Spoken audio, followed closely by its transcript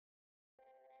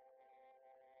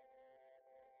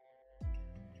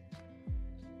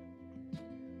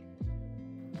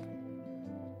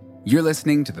You're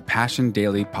listening to the Passion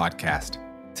Daily podcast.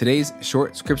 Today's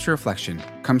short scripture reflection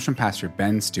comes from Pastor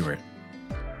Ben Stewart.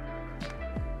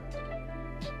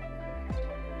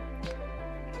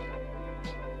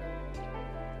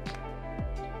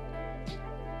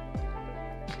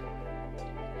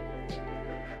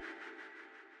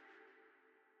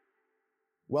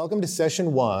 Welcome to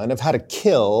session 1 of how to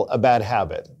kill a bad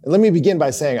habit. And let me begin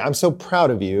by saying I'm so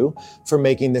proud of you for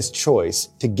making this choice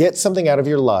to get something out of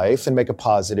your life and make a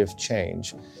positive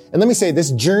change. And let me say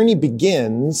this journey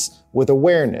begins with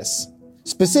awareness.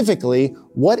 Specifically,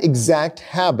 what exact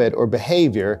habit or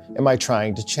behavior am I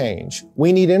trying to change?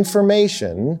 We need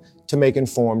information to make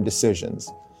informed decisions.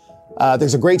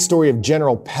 There's a great story of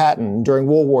General Patton during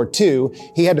World War II.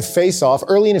 He had to face off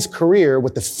early in his career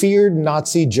with the feared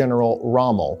Nazi General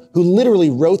Rommel, who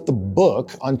literally wrote the book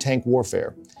on tank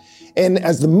warfare. And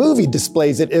as the movie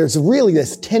displays it, there's really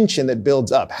this tension that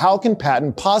builds up. How can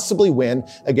Patton possibly win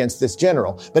against this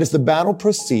general? But as the battle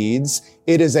proceeds,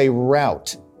 it is a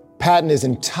rout. Patton is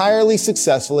entirely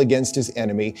successful against his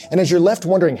enemy. And as you're left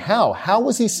wondering how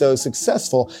was he so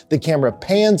successful? The camera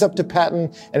pans up to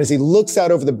Patton, and as he looks out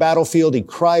over the battlefield, he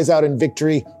cries out in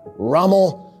victory,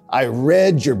 "Rommel, I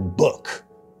read your book."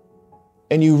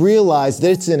 And you realize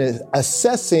that it's in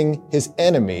assessing his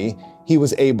enemy, he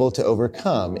was able to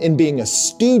overcome. In being a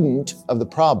student of the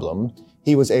problem,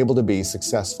 he was able to be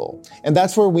successful. And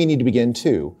that's where we need to begin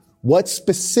too. What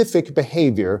specific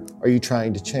behavior are you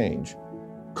trying to change?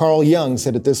 Carl Jung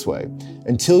said it this way: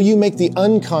 until you make the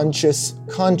unconscious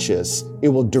conscious, it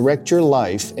will direct your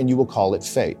life and you will call it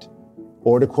fate.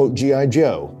 Or to quote G.I.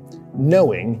 Joe,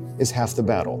 knowing is half the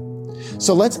battle.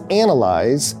 So let's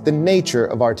analyze the nature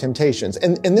of our temptations.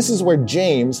 And this is where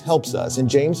James helps us. In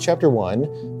James chapter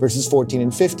 1, verses 14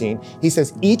 and 15, he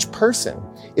says, each person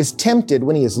is tempted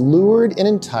when he is lured and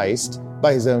enticed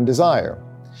by his own desire.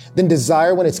 Then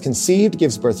desire, when it's conceived,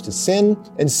 gives birth to sin,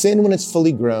 and sin, when it's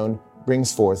fully grown,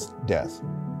 brings forth death.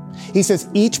 He says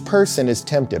each person is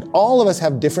tempted. All of us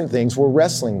have different things we're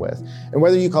wrestling with. And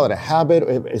whether you call it a habit, or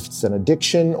if it's an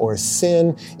addiction or a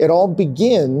sin, it all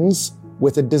begins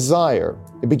with a desire.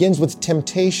 It begins with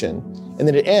temptation, and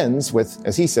then it ends with,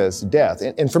 as he says, death.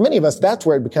 And for many of us, that's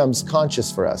where it becomes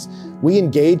conscious for us. We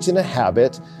engaged in a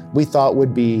habit we thought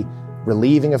would be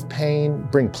relieving of pain,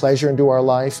 bring pleasure into our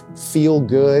life, feel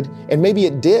good, and maybe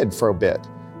it did for a bit.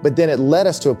 But then it led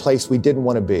us to a place we didn't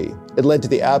want to be. It led to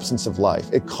the absence of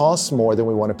life. It costs more than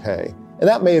we want to pay. And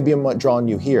that may have been what drawn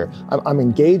you here. I'm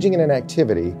engaging in an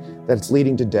activity that's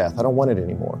leading to death. I don't want it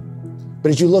anymore. But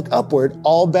as you look upward,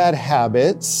 all bad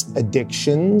habits,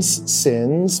 addictions,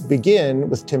 sins begin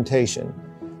with temptation.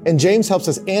 And James helps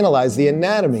us analyze the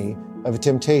anatomy of a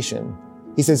temptation.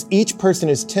 He says each person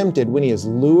is tempted when he is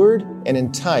lured and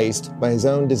enticed by his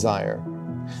own desire.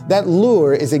 That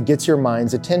lure is it gets your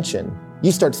mind's attention.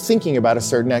 You start thinking about a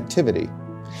certain activity.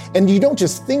 And you don't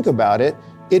just think about it,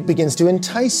 it begins to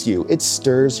entice you. It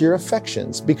stirs your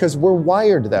affections because we're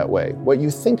wired that way. What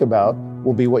you think about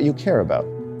will be what you care about.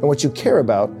 And what you care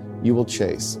about, you will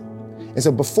chase. And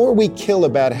so before we kill a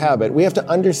bad habit, we have to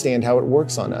understand how it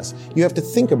works on us. You have to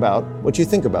think about what you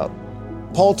think about.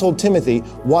 Paul told Timothy,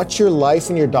 watch your life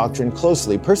and your doctrine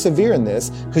closely. Persevere in this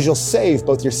because you'll save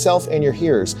both yourself and your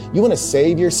hearers. You want to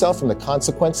save yourself from the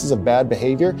consequences of bad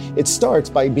behavior? It starts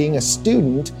by being a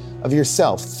student of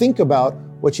yourself. Think about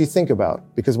what you think about,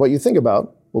 because what you think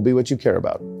about will be what you care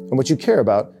about. And what you care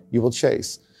about, you will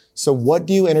chase. So what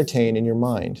do you entertain in your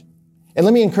mind? And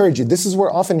let me encourage you, this is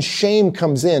where often shame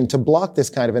comes in to block this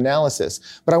kind of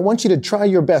analysis. But I want you to try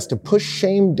your best to push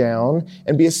shame down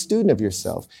and be a student of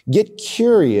yourself. Get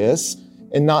curious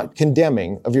and not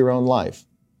condemning of your own life.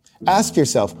 Ask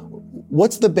yourself,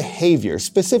 what's the behavior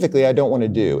specifically I don't want to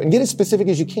do? And get as specific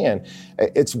as you can.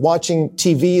 It's watching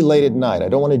TV late at night. I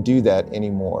don't want to do that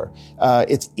anymore.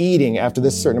 It's eating after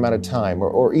this certain amount of time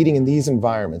or eating in these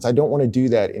environments. I don't want to do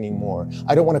that anymore.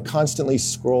 I don't want to constantly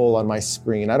scroll on my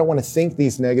screen. I don't want to think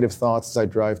these negative thoughts as I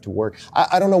drive to work.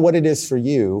 I don't know what it is for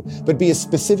you, but be as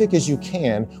specific as you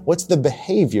can. What's the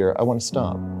behavior I want to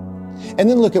stop? And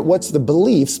then look at what's the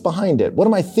beliefs behind it. What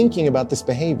am I thinking about this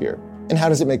behavior? And how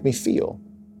does it make me feel?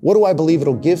 What do I believe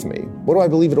it'll give me? What do I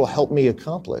believe it'll help me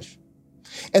accomplish?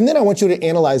 And then I want you to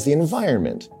analyze the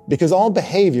environment, because all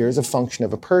behavior is a function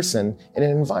of a person and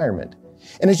an environment.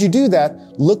 And as you do that,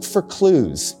 look for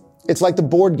clues. It's like the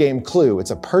board game Clue. It's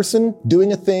a person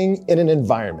doing a thing in an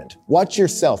environment. Watch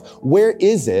yourself. Where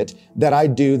is it that I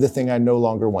do the thing I no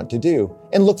longer want to do?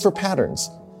 And look for patterns.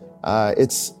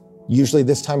 It's usually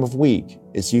this time of week.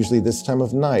 It's usually this time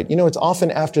of night. It's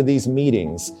often after these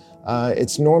meetings.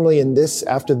 It's normally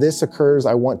after this occurs,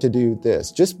 I want to do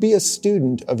this. Just be a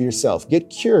student of yourself. Get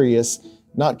curious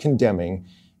not condemning,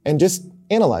 and just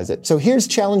analyze it. So here's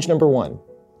challenge number 1.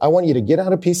 I want you to get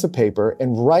out a piece of paper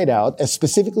and write out, as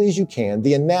specifically as you can,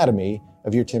 the anatomy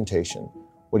of your temptation.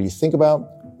 What do you think about?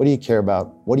 What do you care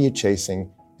about? What are you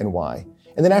chasing? And why?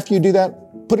 And then after you do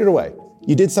that, put it away.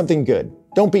 You did something good.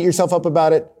 Don't beat yourself up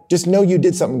about it. Just know you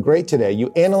did something great today.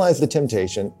 You analyze the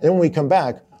temptation, and then when we come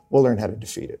back, we'll learn how to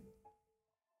defeat it.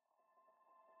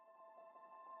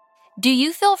 Do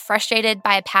you feel frustrated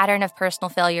by a pattern of personal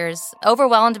failures,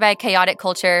 overwhelmed by a chaotic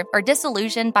culture, or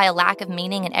disillusioned by a lack of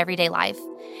meaning in everyday life?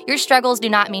 Your struggles do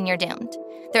not mean you're doomed.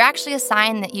 They're actually a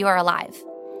sign that you are alive.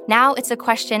 Now it's a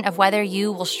question of whether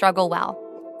you will struggle well.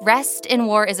 Rest in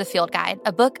War is a field guide,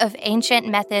 a book of ancient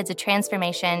methods of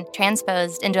transformation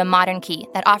transposed into a modern key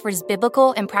that offers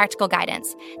biblical and practical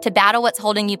guidance to battle what's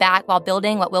holding you back while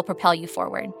building what will propel you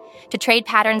forward, to trade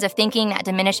patterns of thinking that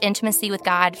diminish intimacy with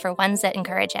God for ones that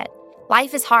encourage it.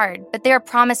 Life is hard, but there are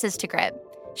promises to grip,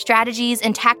 strategies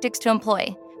and tactics to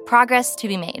employ, progress to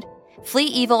be made. Flee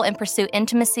evil and pursue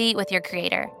intimacy with your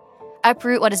Creator.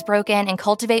 Uproot what is broken and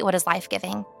cultivate what is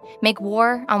life-giving. Make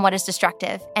war on what is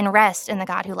destructive and rest in the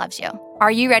God who loves you.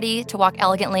 Are you ready to walk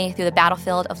elegantly through the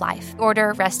battlefield of life?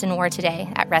 Order Rest in War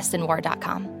today at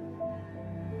restinwar.com.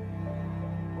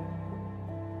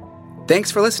 Thanks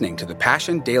for listening to the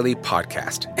Passion Daily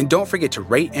Podcast. And don't forget to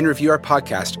rate and review our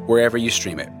podcast wherever you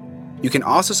stream it. You can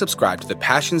also subscribe to the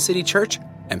Passion City Church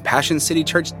and Passion City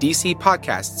Church DC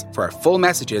podcasts for our full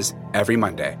messages every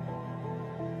Monday.